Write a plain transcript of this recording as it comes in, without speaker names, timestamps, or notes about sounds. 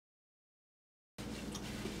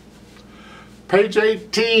Page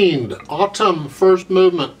 18, Autumn, first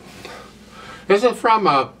movement. This is from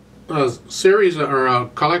a series or a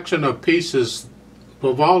collection of pieces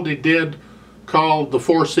Vivaldi did called The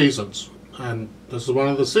Four Seasons. And this is one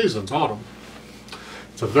of the seasons, autumn.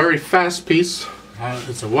 It's a very fast piece.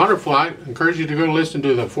 It's a wonderful, I encourage you to go listen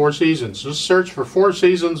to The Four Seasons. Just search for Four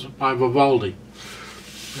Seasons by Vivaldi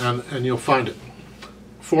and you'll find it.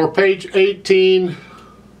 For page 18,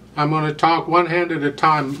 I'm going to talk one hand at a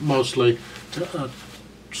time mostly.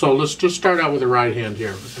 So let's just start out with the right hand here.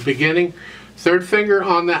 At the beginning, third finger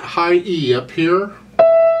on that high E up here.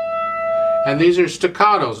 And these are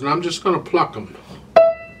staccatos, and I'm just going to pluck them.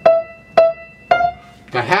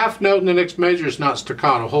 The half note in the next measure is not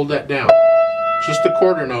staccato. Hold that down. Just the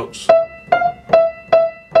quarter notes.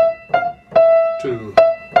 2.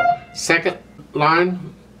 Second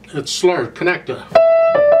line, it's slurred. Connect it.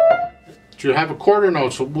 You have a quarter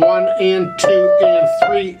note, so 1 and 2 and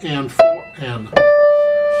 3 and 4 and.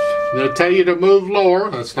 They'll tell you to move lower.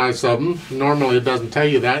 That's nice of them. Normally it doesn't tell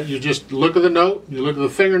you that. You just look at the note, you look at the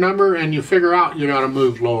finger number, and you figure out you got to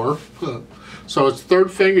move lower. So it's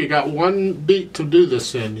third finger. You got one beat to do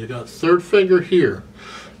this in. You got third finger here.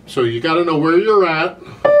 So you got to know where you're at.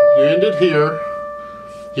 You ended here.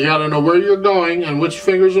 You got to know where you're going and which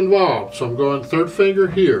finger's involved. So I'm going third finger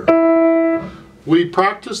here. We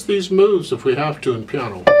practice these moves if we have to in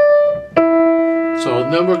piano. So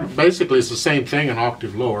then basically it's the same thing an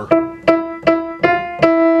octave lower.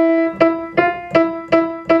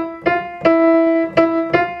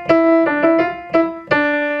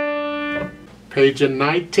 Page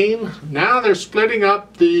 19. Now they're splitting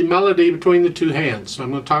up the melody between the two hands. So I'm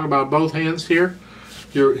going to talk about both hands here.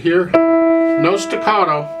 You're here. No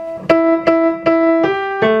staccato.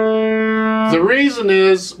 The reason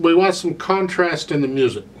is we want some contrast in the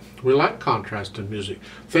music. We like contrast in music.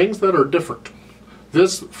 Things that are different.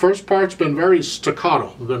 This first part's been very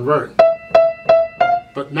staccato. It's been very.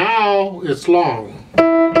 But now it's long.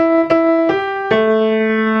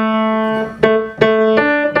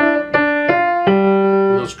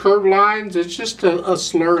 Those curved lines, it's just a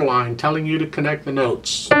slur line telling you to connect the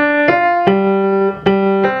notes. And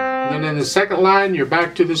then in the second line, you're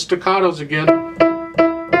back to the staccatos again.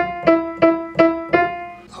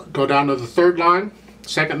 Go down to the third line,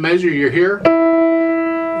 second measure, you're here.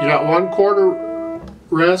 You got 1/4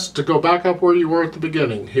 rest to go back up where you were at the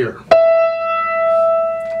beginning, here.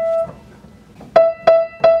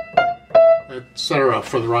 Etc.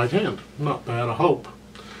 for the right hand. Not bad, I hope.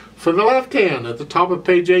 For the left hand, at the top of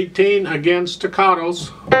page 18, again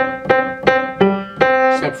staccatos,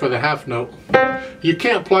 except for the half note. You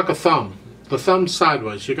can't pluck a thumb. The thumb's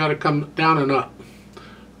sideways. You got to come down and up.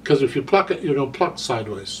 Because if you pluck it, you're going to pluck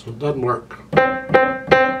sideways. So it doesn't work.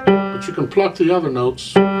 But you can pluck the other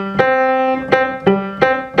notes.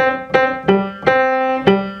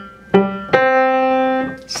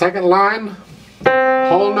 Second line,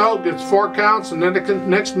 whole note gets 4 counts, and then the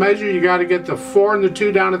next measure you got to get the 4 and the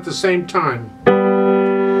 2 down at the same time.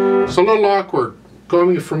 It's a little awkward.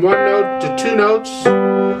 Going from 1 note to 2 notes,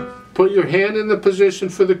 put your hand in the position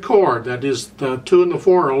for the chord. That is, the 2 and the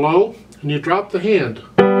 4 are low, and you drop the hand.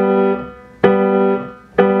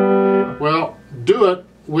 Well, do it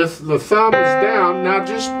with the thumbs down. Now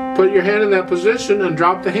just put your hand in that position and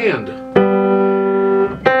drop the hand.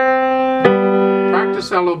 Practice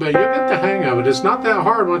that a little bit. You'll get the hang of it. It's not that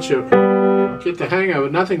hard once you get the hang of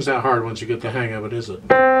it. Nothing's that hard once you get the hang of it, is it?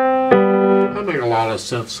 That makes a lot of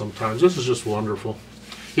sense sometimes. This is just wonderful.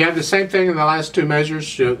 You have the same thing in the last 2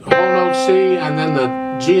 measures. Whole note C and then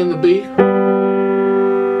the G and the B.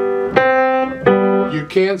 You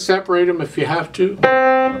can separate them if you have to.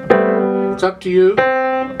 It's up to you.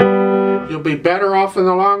 You'll be better off in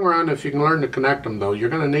the long run if you can learn to connect them, though. You're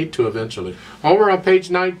going to need to eventually. Over on page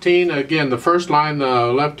 19, again, the first line, the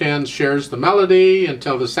left hand shares the melody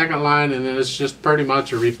until the second line, and then it's just pretty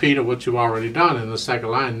much a repeat of what you've already done in the second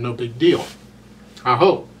line. No big deal. I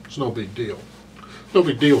hope it's no big deal. No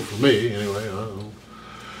big deal for me, anyway.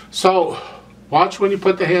 So, watch when you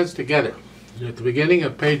put the hands together. At the beginning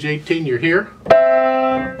of page 18, you're here. You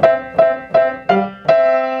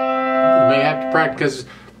may have to practice.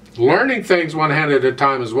 Learning things one hand at a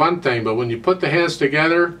time is one thing, but when you put the hands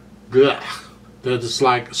together, it's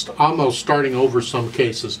like almost starting over some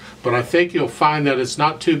cases. But I think you'll find that it's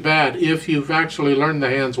not too bad if you've actually learned the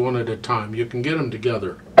hands one at a time. You can get them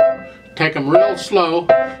together. Take them real slow.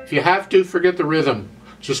 If you have to, forget the rhythm.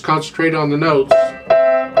 Just concentrate on the notes.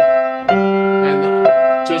 And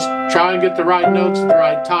just try and get the right notes at the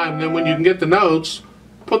right time. Then when you can get the notes,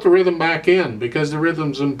 put the rhythm back in, because the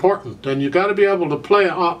rhythm's important. And you got to be able to play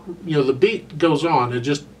it, the beat goes on. It's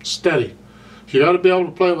just steady. You got to be able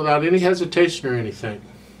to play it without any hesitation or anything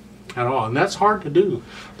at all, and that's hard to do.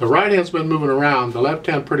 The right hand's been moving around, the left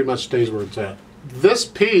hand pretty much stays where it's at. This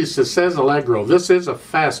piece, it says allegro. This is a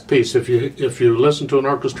fast piece if you listen to an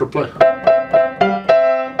orchestra play.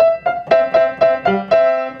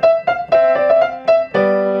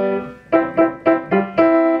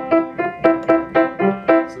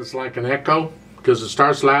 This is like an echo because it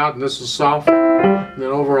starts loud and this is soft. And then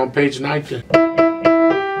over on page 19.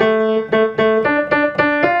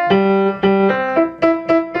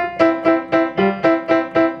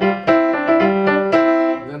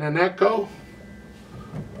 Echo.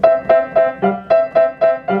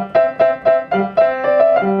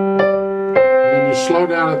 And you slow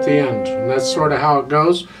down at the end, and that's sort of how it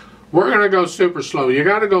goes. We're going to go super slow. You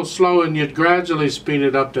got to go slow, and you gradually speed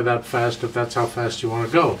it up to that fast if that's how fast you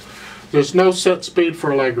want to go. There's no set speed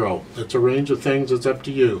for allegro. It's a range of things. It's up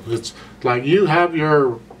to you. It's like you have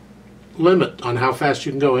your limit on how fast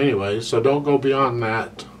you can go anyway, so don't go beyond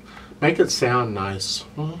that. Make it sound nice.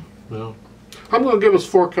 Well, I'm going to give us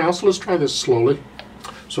 4 counts. Let's try this slowly.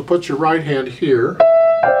 So put your right hand here,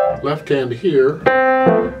 left hand here.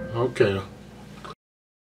 Okay.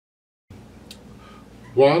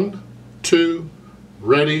 1, 2,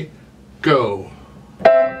 ready, go.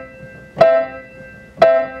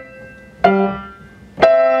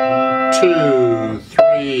 2,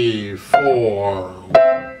 3, 4.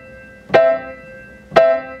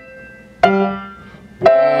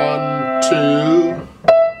 1, 2.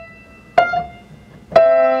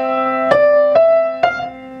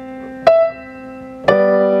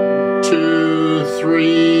 2,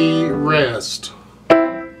 3, rest.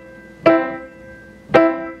 1,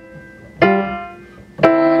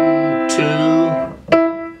 2. 1,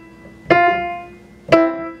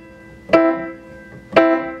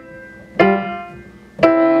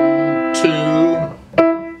 2.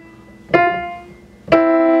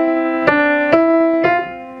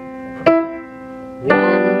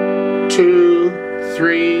 1, 2,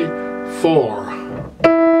 3, 4.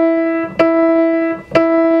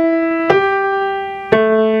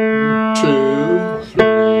 2, 3,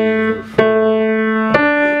 4.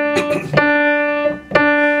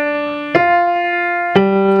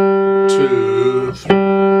 2, 3.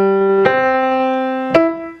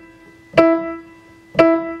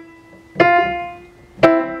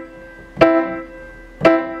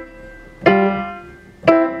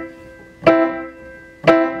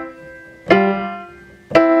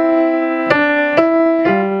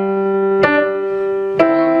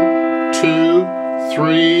 1, 2,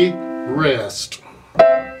 3, rest.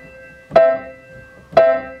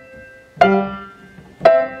 1,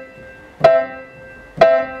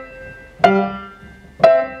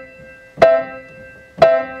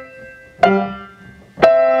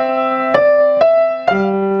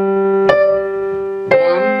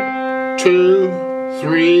 2,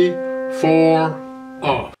 3, 4,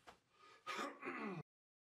 off.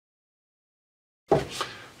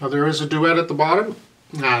 Now there is a duet at the bottom,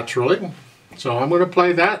 naturally. So I'm going to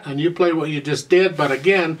play that, and you play what you just did, but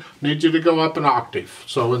again, need you to go up an octave.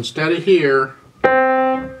 So instead of here, go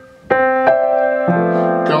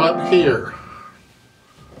up here.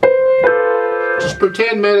 Just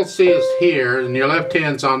pretend middle C is here, and your left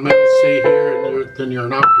hand's on middle C here, and then you're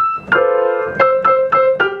an octave.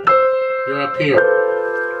 You're up here.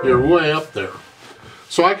 You're way up there.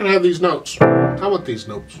 So I can have these notes. How about these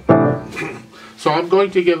notes? So I'm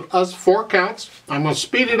going to give us 4 counts. I'm going to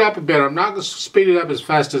speed it up a bit. I'm not going to speed it up as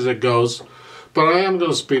fast as it goes, but I am going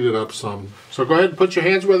to speed it up some. So go ahead and put your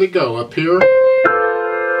hands where they go. Up here.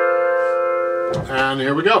 And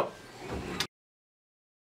here we go.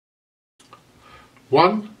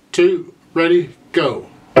 1, 2, ready, go.